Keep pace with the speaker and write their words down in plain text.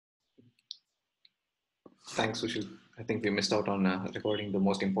Thanks, Sushil. I think we missed out on recording the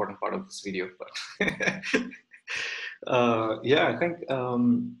most important part of this video, but yeah, I think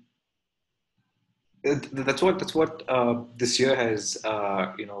that's what this year has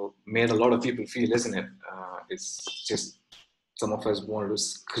made a lot of people feel, isn't it? It's just some of us wanted to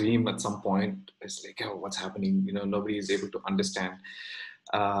scream at some point. It's like, oh, what's happening? Nobody is able to understand.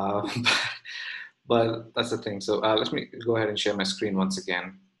 Uh, but that's the thing. So let me go ahead and share my screen once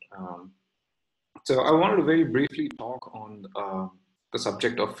again. Um, so I wanted to very briefly talk on the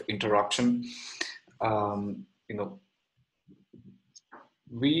subject of interruption. You know,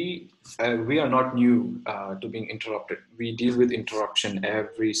 we are not new to being interrupted. We deal with interruption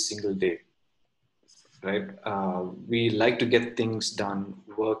every single day, right? We like to get things done,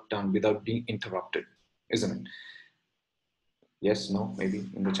 work done without being interrupted, isn't it? Yes, no, maybe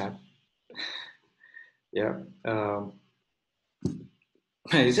in the chat. Yeah.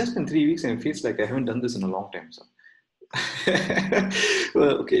 It's just been 3 weeks and it feels like I haven't done this in a long time. So,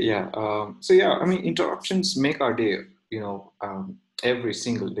 well, okay, yeah. So yeah, I mean, interruptions make our day, every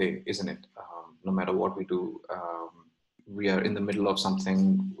single day, isn't it? No matter what we do, we are in the middle of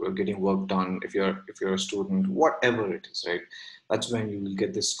something, we're getting work done. If you're a student, whatever it is, right? That's when you will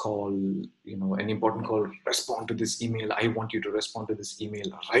get this call, an important call. Respond to this email. I want you to respond to this email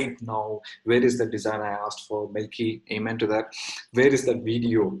right now. Where is the design I asked for, Melky? Amen to that. Where is that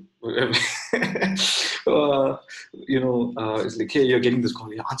video? It's like, hey, you're getting this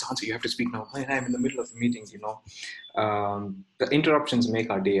call. Yeah, answer. You have to speak now. I'm in the middle of a meeting. The interruptions make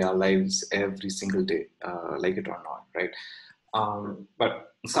our day, our lives every single day, like it or not, right?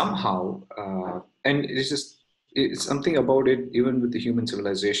 But somehow, and it's something about it, even with the human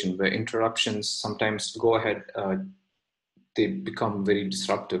civilization, where interruptions sometimes go ahead, they become very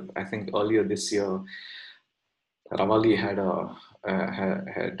disruptive. I think earlier this year, Ravali had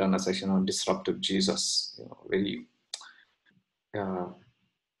done a session on disruptive Jesus. Very. Uh,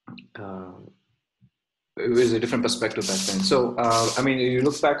 uh, it was a different perspective back then. So, I mean, you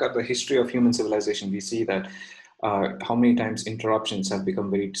look back at the history of human civilization, we see that how many times interruptions have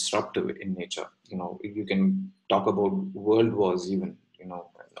become very disruptive in nature. You can talk about world wars, even,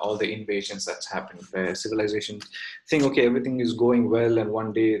 all the invasions that's happened, where civilizations think, okay, everything is going well, and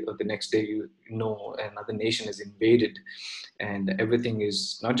one day or the next day, another nation is invaded, and everything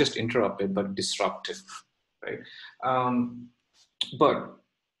is not just interrupted, but disrupted, right? But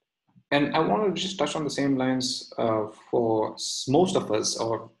and I want to just touch on the same lines for most of us,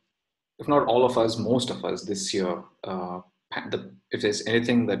 or if not all of us, most of us this year. If there's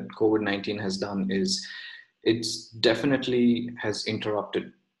anything that COVID-19 has done, is it's definitely has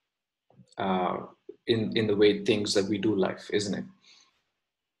interrupted uh, in the way things that we do life, isn't it?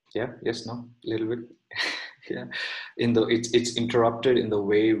 Yeah. Yes. No. A little bit. Yeah. It's interrupted in the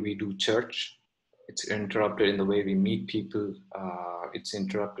way we do church. It's interrupted in the way we meet people. It's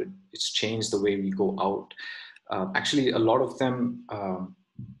interrupted. It's changed the way we go out. Actually, a lot of them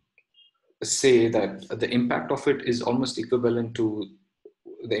say that the impact of it is almost equivalent to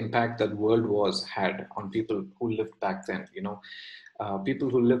the impact that world wars had on people who lived back then. People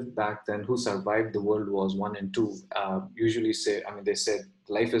who lived back then, who survived the world wars 1 and 2, usually say, I mean, they said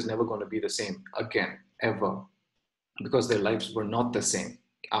life is never going to be the same again, ever, because their lives were not the same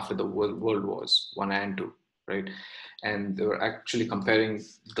after the world wars 1 and 2, right? And they were actually comparing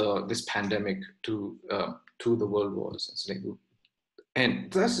this pandemic to the world wars. It's like,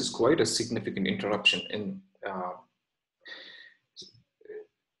 and this is quite a significant interruption in.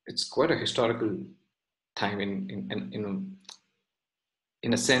 It's quite a historical time in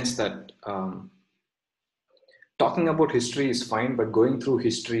a sense that talking about history is fine, but going through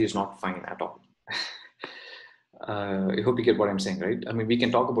history is not fine at all. I hope you get what I'm saying, right? I mean, we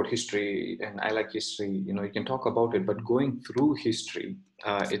can talk about history, and I like history. You can talk about it, but going through history,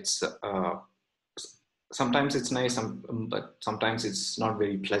 it's sometimes it's nice, but sometimes it's not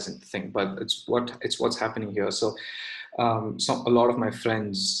very pleasant thing. But it's what's happening here. So, a lot of my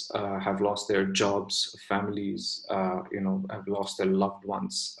friends have lost their jobs, families, have lost their loved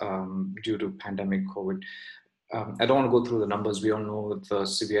ones due to pandemic COVID. I don't want to go through the numbers. We all know the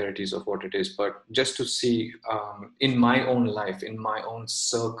severities of what it is, but just to see in my own life, in my own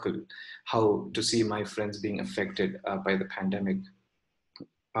circle, how to see my friends being affected by the pandemic.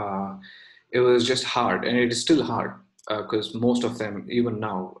 It was just hard, and it is still hard because most of them, even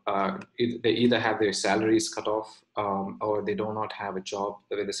now, they either have their salaries cut off or they do not have a job,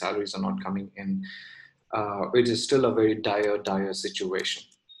 the way the salaries are not coming in. It is still a very dire situation.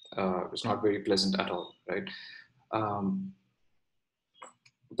 It's not very pleasant at all, right?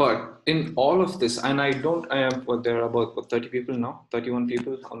 But in all of this, and I am, there are about 30 people now, 31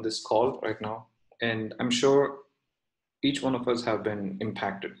 people on this call right now. And I'm sure each one of us have been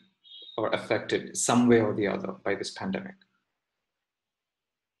impacted or affected some way or the other by this pandemic.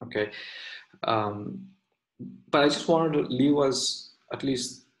 Okay. But I just wanted to leave us, at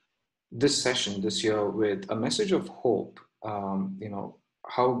least this session this year, with a message of hope.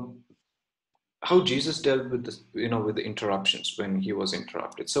 How Jesus dealt with this, with the interruptions when he was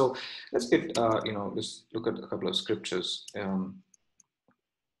interrupted. So let's get, let's look at a couple of scriptures from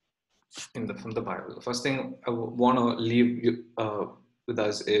the Bible. The first thing I want to leave you, with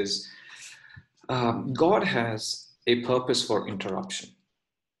us is God has a purpose for interruption.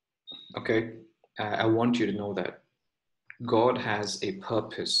 Okay, I want you to know that God has a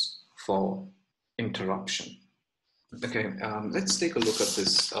purpose for interruption. Okay, let's take a look at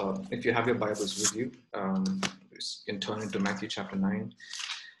this. If you have your Bibles with you, you can turn into Matthew chapter 9.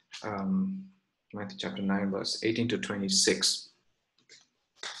 Matthew chapter 9, verse 18 to 26.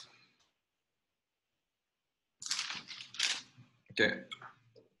 Okay,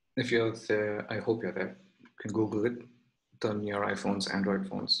 if you're there, I hope you're there. You can Google it. Turn your iPhones, Android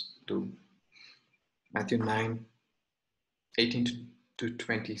phones to Matthew 9, 18 to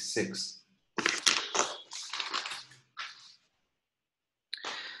 26.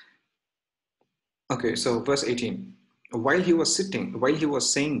 Okay, so verse 18. While he was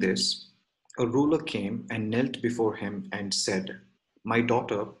saying this, a ruler came and knelt before him and said, "My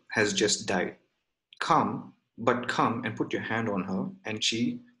daughter has just died. Come and put your hand on her, and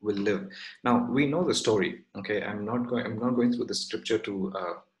she will live." Now we know the story. Okay, I'm not going through the scripture to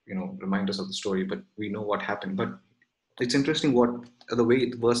remind us of the story, but we know what happened. But it's interesting the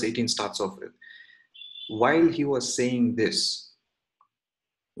way verse 18 starts off with. While he was saying this,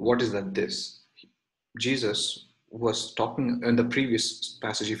 what is that this? Jesus was talking in the previous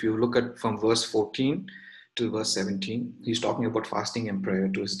passage. If you look at from verse 14 to verse 17, he's talking about fasting and prayer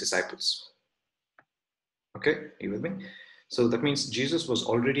to his disciples. Okay, are you with me? So that means Jesus was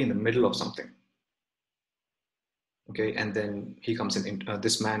already in the middle of something. Okay, and then he comes in.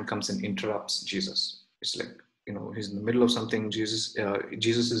 This man comes and interrupts Jesus. It's like, he's in the middle of something. Jesus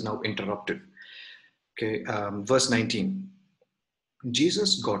is now interrupted. Okay, verse 19.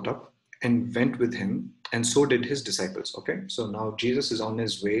 Jesus got up and went with him, and so did his disciples. Okay, so now Jesus is on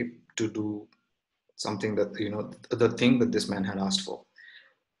his way to do something that, the thing that this man had asked for.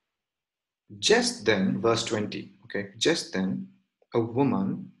 Just then, verse 20, okay, just then, a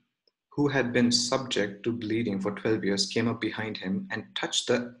woman who had been subject to bleeding for 12 years came up behind him and touched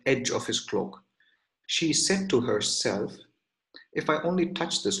the edge of his cloak. She said to herself, "If I only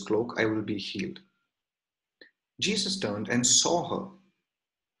touch this cloak, I will be healed." Jesus turned and saw her.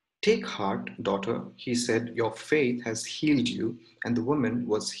 "Take heart, daughter," he said, "your faith has healed you." And the woman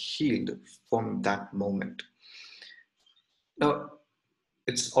was healed from that moment. Now,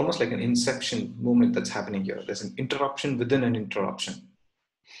 it's almost like an inception moment that's happening here. There's an interruption within an interruption.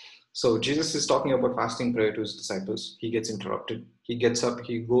 So Jesus is talking about fasting prayer to his disciples. He gets interrupted. He gets up.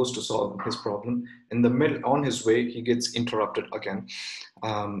 He goes to solve his problem. In the middle, on his way, he gets interrupted again.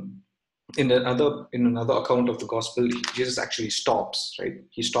 In another account of the gospel, Jesus actually stops. Right?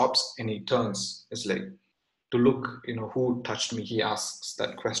 He stops and he turns. It's like to look. Who touched me? He asks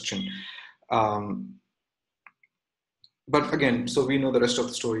that question. But again, so we know the rest of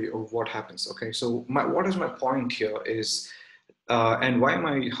the story of what happens. Okay, so what is my point here is, and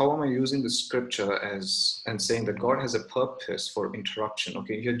how am I using the scripture and saying that God has a purpose for interruption?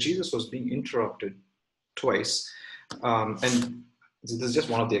 Okay, here Jesus was being interrupted twice, and this is just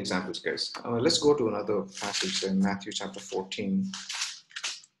one of the examples, guys. Let's go to another passage in Matthew chapter 14.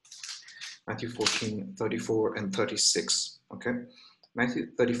 Matthew 14, 34 and 36. Okay,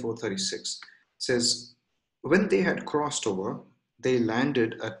 Matthew 34, 36 says, "When they had crossed over, they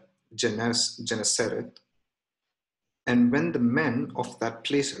landed at Gennesaret. And when the men of that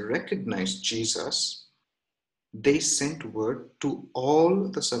place recognized Jesus, they sent word to all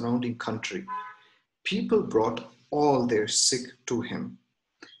the surrounding country. People brought all their sick to him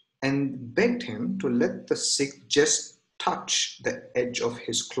and begged him to let the sick just touch the edge of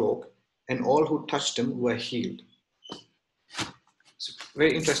his cloak, and all who touched him were healed." It's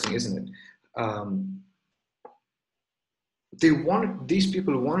very interesting, isn't it? These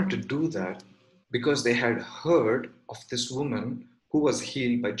people wanted to do that because they had heard of this woman who was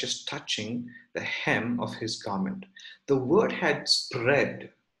healed by just touching the hem of his garment. The word had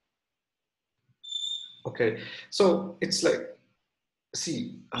spread. Okay, so it's like,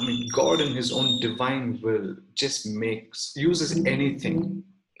 see, God in his own divine will just uses anything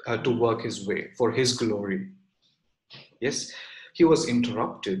to work his way for his glory. Yes, he was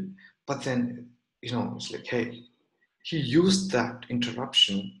interrupted, but then, it's like, hey, he used that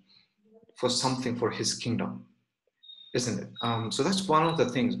interruption for something for his kingdom, isn't it? So that's one of the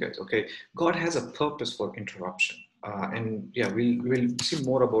things, guys. Okay, God has a purpose for interruption, and yeah, we'll see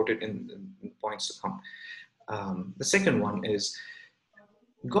more about it in points to come. The second one is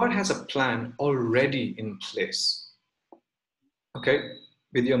God has a plan already in place. Okay,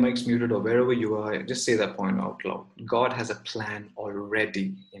 with your mics muted or wherever you are, just say that point out loud. God has a plan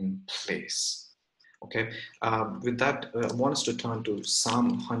already in place. Okay, with that, I want us to turn to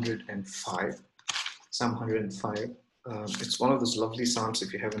Psalm 105. Psalm 105. It's one of those lovely Psalms.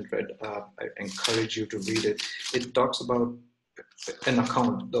 If you haven't read, I encourage you to read it. It talks about an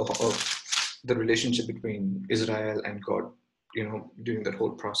account of the relationship between Israel and God, during that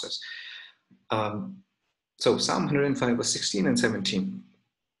whole process. So Psalm 105, verse 16 and 17.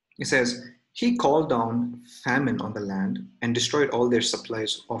 It says, he called down famine on the land and destroyed all their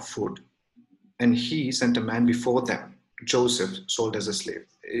supplies of food. And he sent a man before them, Joseph, sold as a slave.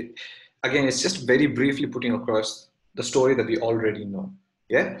 Again, it's just very briefly putting across the story that we already know.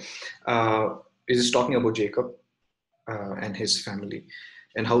 Yeah? It is talking about Jacob and his family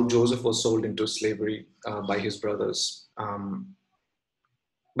and how Joseph was sold into slavery by his brothers.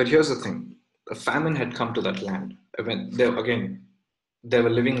 But here's the thing. A famine had come to that land. They were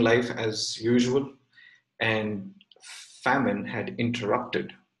living life as usual, and famine had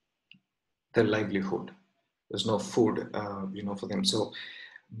interrupted their livelihood. There's no food, for them. So,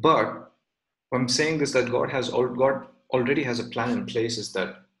 but I'm saying this, that God already has a plan in place, is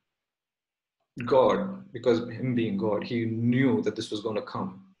that God, because him being God, he knew that this was going to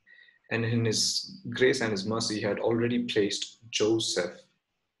come. And in his grace and his mercy, he had already placed Joseph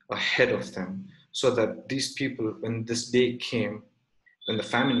ahead of them, so that these people, when this day came, when the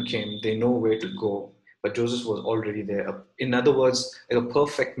famine came, they know where to go. But Joseph was already there. In other words, a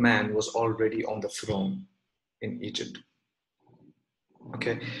perfect man was already on the throne in Egypt.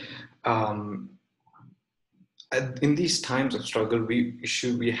 Okay. In these times of struggle, we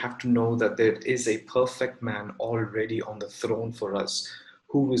have to know that there is a perfect man already on the throne for us,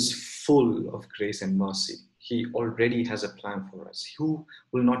 who is full of grace and mercy. He already has a plan for us, who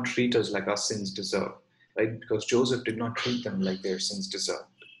will not treat us like our sins deserve, right? Because Joseph did not treat them like their sins deserved.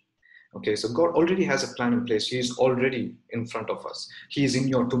 Okay, so God already has a plan in place. He is already in front of us. He is in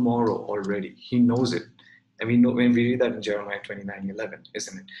your tomorrow already. He knows it. And we know when we read that in Jeremiah 29:11,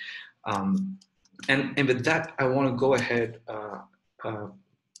 isn't it? And with that, I want to go ahead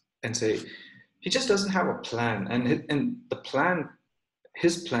and say, he just doesn't have a plan. And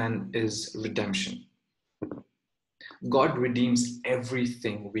his plan is redemption. God redeems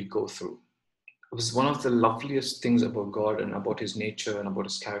everything we go through. It was one of the loveliest things about God and about his nature and about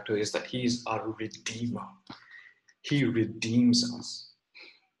his character, is that he is our redeemer. He redeems us.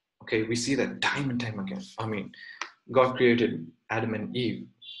 Okay, we see that time and time again. I mean, God created Adam and Eve.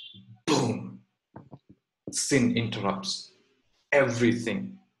 Boom. Sin interrupts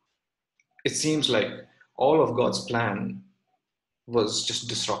everything. It seems like all of God's plan was just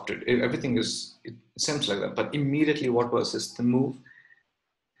disrupted. It seems like that. But immediately, what was his move?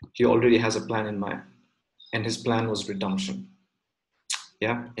 He already has a plan in mind. And his plan was redemption.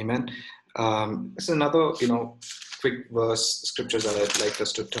 Yeah, amen. This is another, quick verse, scriptures that I'd like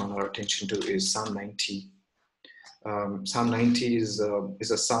us to turn our attention to is Psalm 90. Psalm 90 is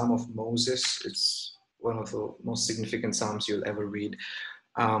a psalm of Moses. It's one of the most significant psalms you'll ever read.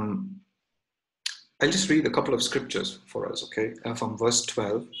 I'll just read a couple of scriptures for us, okay, from verse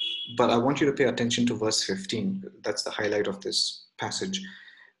 12. But I want you to pay attention to verse 15. That's the highlight of this passage.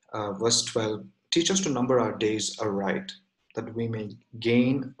 Verse 12, teach us to number our days aright, that we may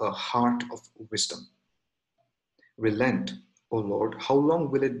gain a heart of wisdom. Relent, O Lord, how long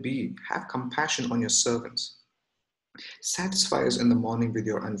will it be? Have compassion on your servants. Satisfy us in the morning with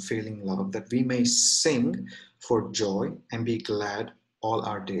your unfailing love, that we may sing for joy and be glad all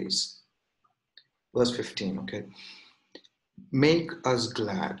our days. Verse 15, okay. Make us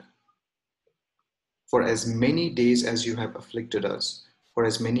glad for as many days as you have afflicted us, for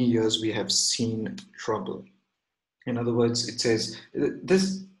as many years we have seen trouble. In other words, it says,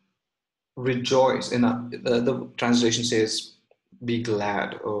 this rejoice, in the translation says, be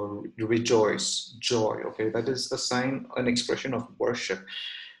glad or rejoice, joy, okay? That is a sign, an expression of worship,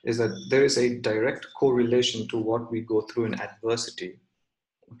 is that there is a direct correlation to what we go through in adversity,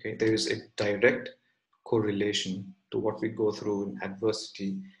 okay? There is a direct correlation to what we go through in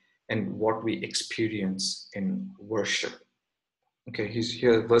adversity and what we experience in worship. Okay, he's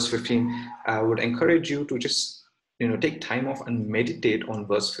here, verse 15. I would encourage you to just, take time off and meditate on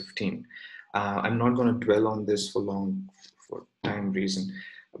verse 15. I'm not going to dwell on this for time reason,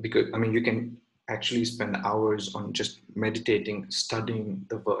 because, you can actually spend hours on just meditating, studying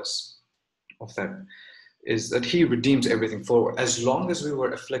the verse. of that is that he redeems everything. For as long as we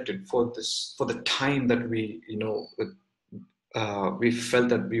were afflicted, for the time that we, we felt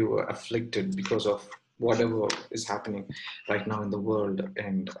that we were afflicted because of whatever is happening right now in the world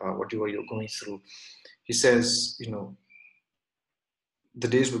and whatever you're going through. He says, the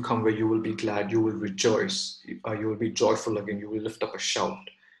days will come where you will be glad, you will rejoice, you will be joyful again, you will lift up a shout.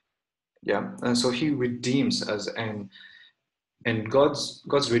 Yeah, and so he redeems us, and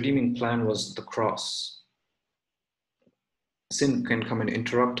God's redeeming plan was the cross. Sin can come and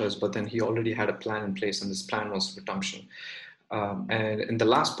interrupt us, but then he already had a plan in place, and this plan was redemption. And the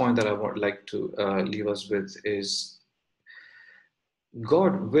last point that I would like to leave us with is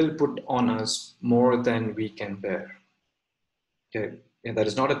God will put on us more than we can bear. Okay, yeah, that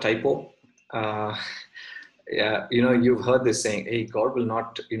is not a typo. Yeah, you've heard this saying, hey, God will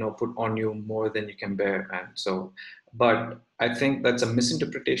not, put on you more than you can bear. And so, but I think that's a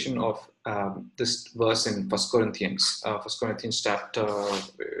misinterpretation of this verse in 1 Corinthians chapter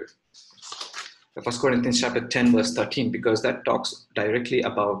 10, verse 13, because that talks directly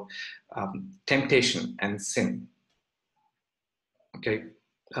about temptation and sin. Okay,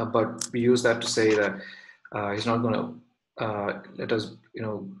 but we use that to say that he's not going to let us,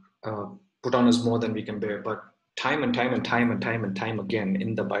 put on us more than we can bear. But time and time again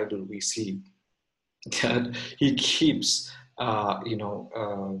in the Bible, we see that he keeps,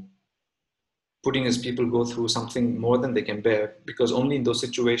 putting his people go through something more than they can bear, because only in those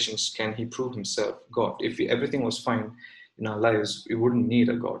situations can he prove himself God. If everything was fine in our lives, we wouldn't need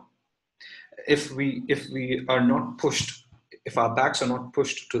a God. If we are not pushed, if our backs are not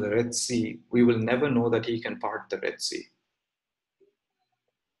pushed to the Red Sea, we will never know that he can part the Red Sea.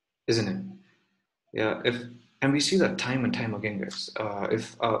 Isn't it? Yeah. And we see that time and time again, guys.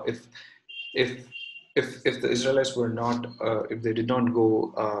 If the Israelites were not, if they did not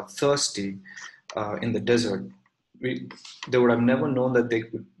go thirsty in the desert, they would have never known that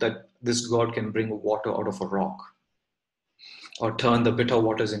this God can bring water out of a rock, or turn the bitter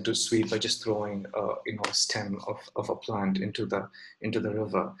waters into sweet by just throwing a stem of a plant into the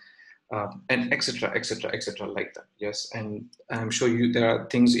river, and etc like that. Yes, and I'm sure there are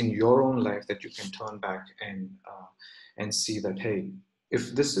things in your own life that you can turn back and see that, hey,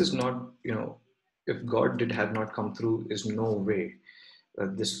 if this is not, if God had not come through, there's no way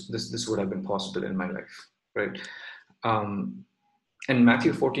that this would have been possible in my life, right? In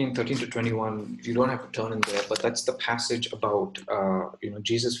Matthew 14, 13 to 21, you don't have to turn in there, but that's the passage about,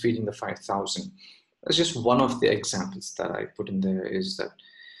 Jesus feeding the 5,000. That's just one of the examples that I put in there, is that,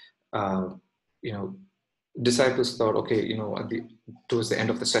 disciples thought, okay, towards the end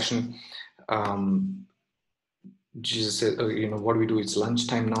of the session, Jesus said, what do we do? It's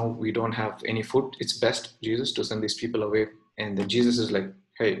lunchtime now. We don't have any food. It's best, Jesus, to send these people away. And then Jesus is like,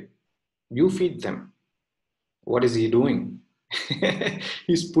 hey, you feed them. What is he doing?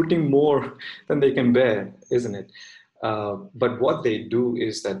 He's putting more than they can bear, isn't it? But what they do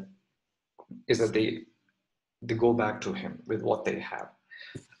is that they go back to him with what they have.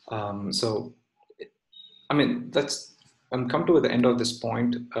 So, I mean, I'm come to the end of this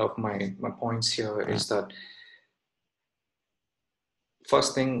point of my points here, is that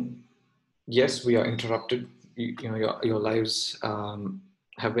first thing, yes, we are interrupted. Your lives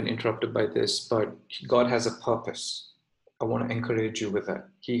have been interrupted by this, but God has a purpose. I want to encourage you with that.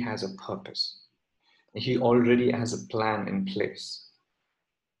 He has a purpose. He already has a plan in place.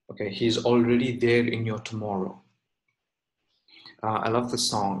 Okay, he's already there in your tomorrow. I love the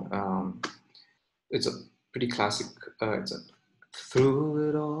song. It's a pretty classic. It's through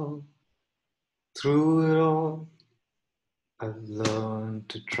it all, I've learned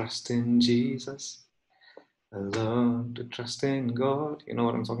to trust in Jesus. I learned to trust in God. You know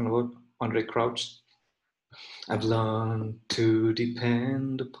what I'm talking about? Andre Crouch. I've learned to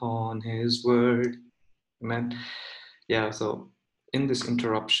depend upon his word. Amen. Yeah, so in this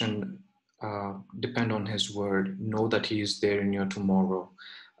interruption, depend on his word. Know that he is there in your tomorrow.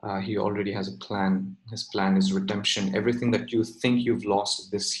 He already has a plan. His plan is redemption. Everything that you think you've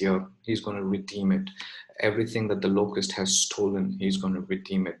lost this year, he's going to redeem it. Everything that the locust has stolen, he's going to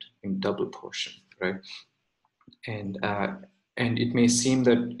redeem it in double portion, right? And it may seem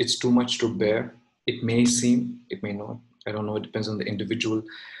that it's too much to bear. It may seem, it may not. I don't know. It depends on the individual.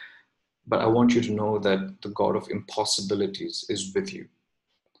 But I want you to know that the God of impossibilities is with you.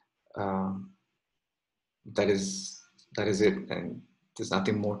 That is it, and there's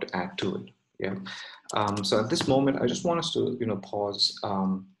nothing more to add to it. Yeah. So at this moment, I just want us to pause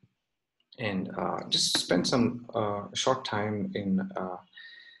and just spend some short time in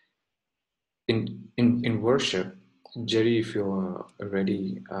worship. Jerry, if you're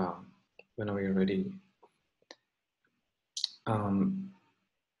ready, whenever you're ready.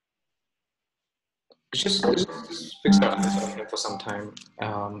 Just fix our eyes on here for some time.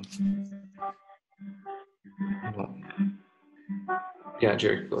 Yeah,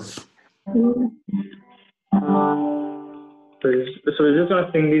 Jerry, go ahead. So we're just gonna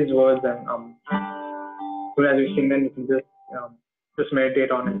sing these words, and as we sing them, you can just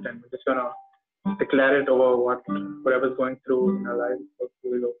meditate on it, and we're just gonna declare it over whatever's going through in our lives. So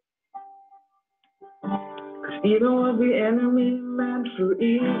here we go. 'Cause even what the enemy meant for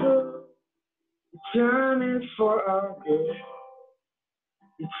evil, you turn it for our good.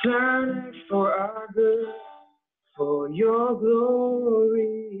 You turn it for our good, for your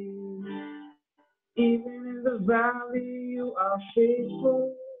glory. Even in the valley, you are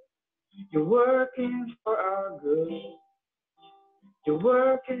faithful. You're working for our good. You're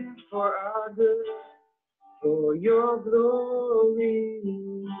working for our good, for your glory.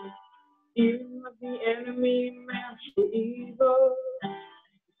 Even what the enemy meant for evil,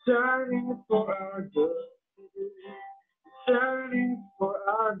 turning for our good. Turning for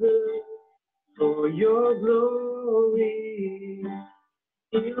our good, for your glory.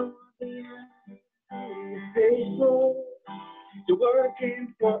 Even what the enemy is faithful, you're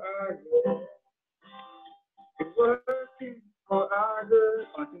working for our good. You're working for our good.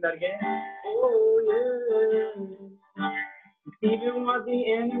 Want to sing that again? Oh yeah. Even what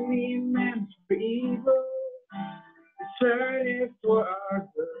the enemy meant for evil, turn it for our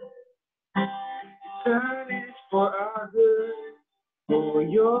good. Turn it for our good, for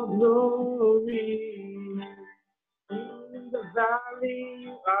your glory. In the valley,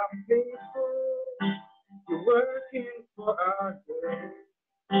 you are faithful. You're working for our good.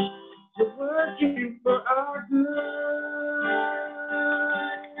 You're working for our good.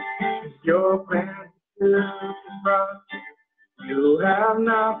 Your plan is to prosper. You have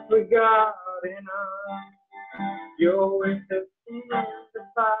not forgotten us. You're with us in the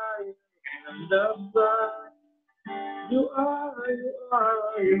fire and the blood. You're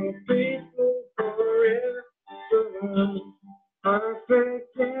faithful forever.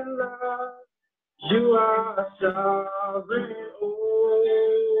 Perfect in love. You are sovereign over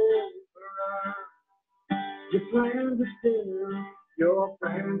us. Your plans are still to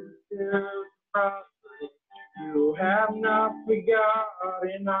prosper. You have not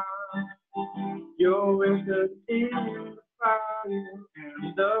forgotten us. You're with us in the fire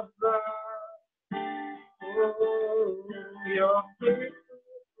and the blood. Oh, you're faithful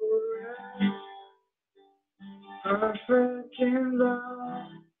forever. Perfect in love.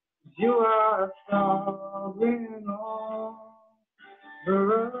 You are sovereign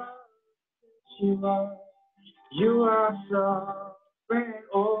over us. You are sovereign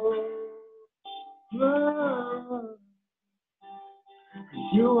over us.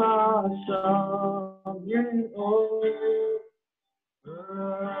 You are sovereign over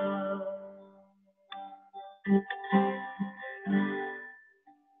us.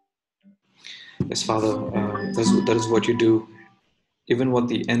 Yes, Father, that is what you do. Even what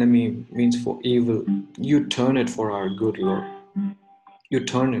the enemy means for evil, you turn it for our good, Lord. You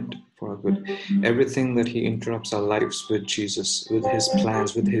turn it for our good. Everything that he interrupts our lives with, Jesus, with his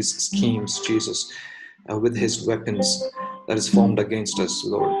plans, with his schemes, Jesus, with his weapons that is formed against us,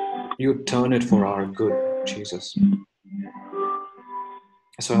 Lord. You turn it for our good, Jesus.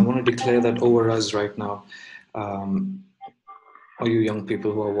 So I want to declare that over us right now. All you young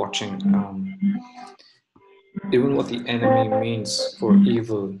people who are watching, even what the enemy means for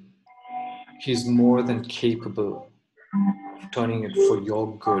evil, he's more than capable of turning it for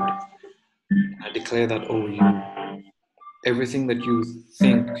your good. I declare that over you. Everything that you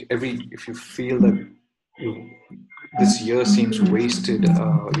think, if you feel that this year seems wasted,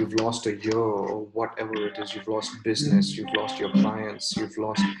 you've lost a year or whatever it is, you've lost business, you've lost your clients, you've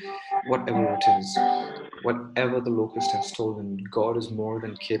lost whatever it is, whatever the locust has stolen, God is more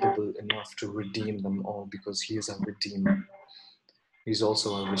than capable enough to redeem them all, because he is a redeemer. He's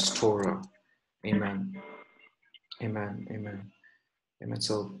also a restorer. Amen. Amen. Amen. Amen.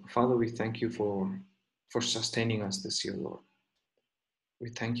 So, Father, we thank you for sustaining us this year, Lord. We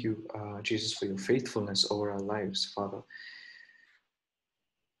thank you, Jesus, for your faithfulness over our lives, Father.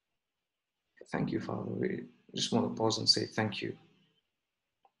 Thank you, Father. We just want to pause and say thank you.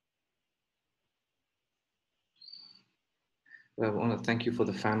 I want to thank you for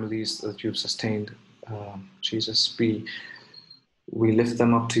the families that you've sustained, Jesus. We lift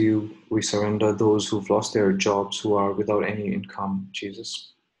them up to you. We surrender those who've lost their jobs, who are without any income,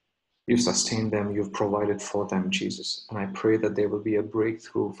 Jesus. You've sustained them. You've provided for them, Jesus. And I pray that there will be a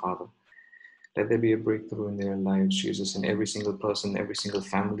breakthrough, Father. Let there be a breakthrough in their lives, Jesus, in every single person, every single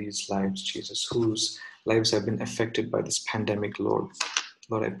family's lives, Jesus, whose lives have been affected by this pandemic, Lord.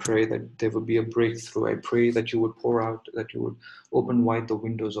 Lord, I pray that there would be a breakthrough. I pray that you would pour out, that you would open wide the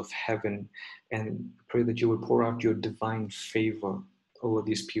windows of heaven, and pray that you would pour out your divine favor over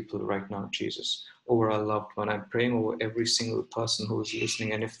these people right now, Jesus, over our loved one. I'm praying over every single person who is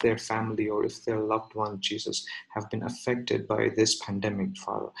listening, and if their family or if their loved one, Jesus, have been affected by this pandemic,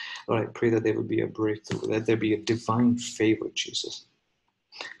 Father, Lord, I pray that there will be a breakthrough, that there be a divine favor, Jesus.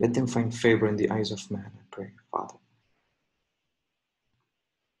 Let them find favor in the eyes of man, I pray, Father.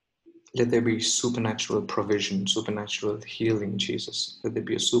 Let there be supernatural provision, supernatural healing, Jesus. Let there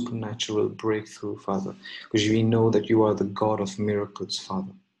be a supernatural breakthrough, Father, because we know that you are the God of miracles,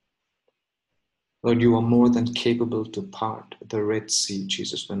 Father. Lord, you are more than capable to part the Red Sea,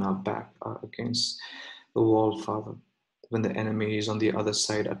 Jesus, when our back are against the wall, Father. When the enemy is on the other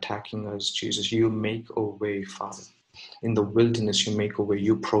side attacking us, Jesus, you make a way, Father. In the wilderness, you make a way.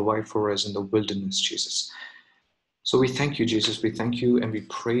 You provide for us in the wilderness, Jesus. So we thank you, Jesus. We thank you and we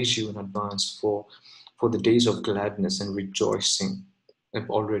praise you in advance for the days of gladness and rejoicing have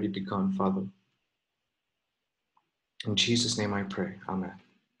already begun, Father. In Jesus' name I pray. Amen.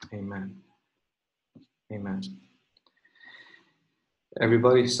 Amen. Amen.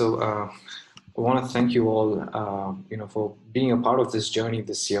 Everybody, so I want to thank you all, for being a part of this journey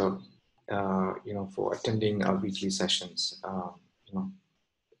this year, for attending our weekly sessions.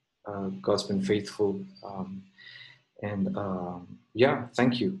 God's been faithful.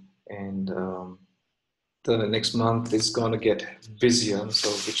 Thank you. And the next month is going to get busier, so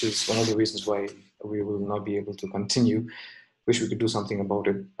which is one of the reasons why we will not be able to continue. Wish we could do something about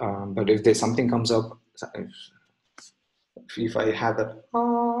it. But if there's something comes up, if I have that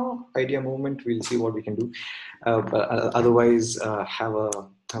idea moment, we'll see what we can do. But otherwise, have a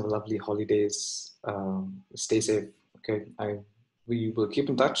lovely holidays. Stay safe. Okay, we will keep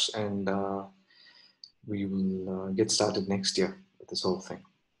in touch, and we will get started next year with this whole thing.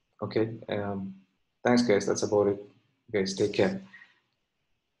 Okay. Thanks, guys. That's about it. Guys, take care.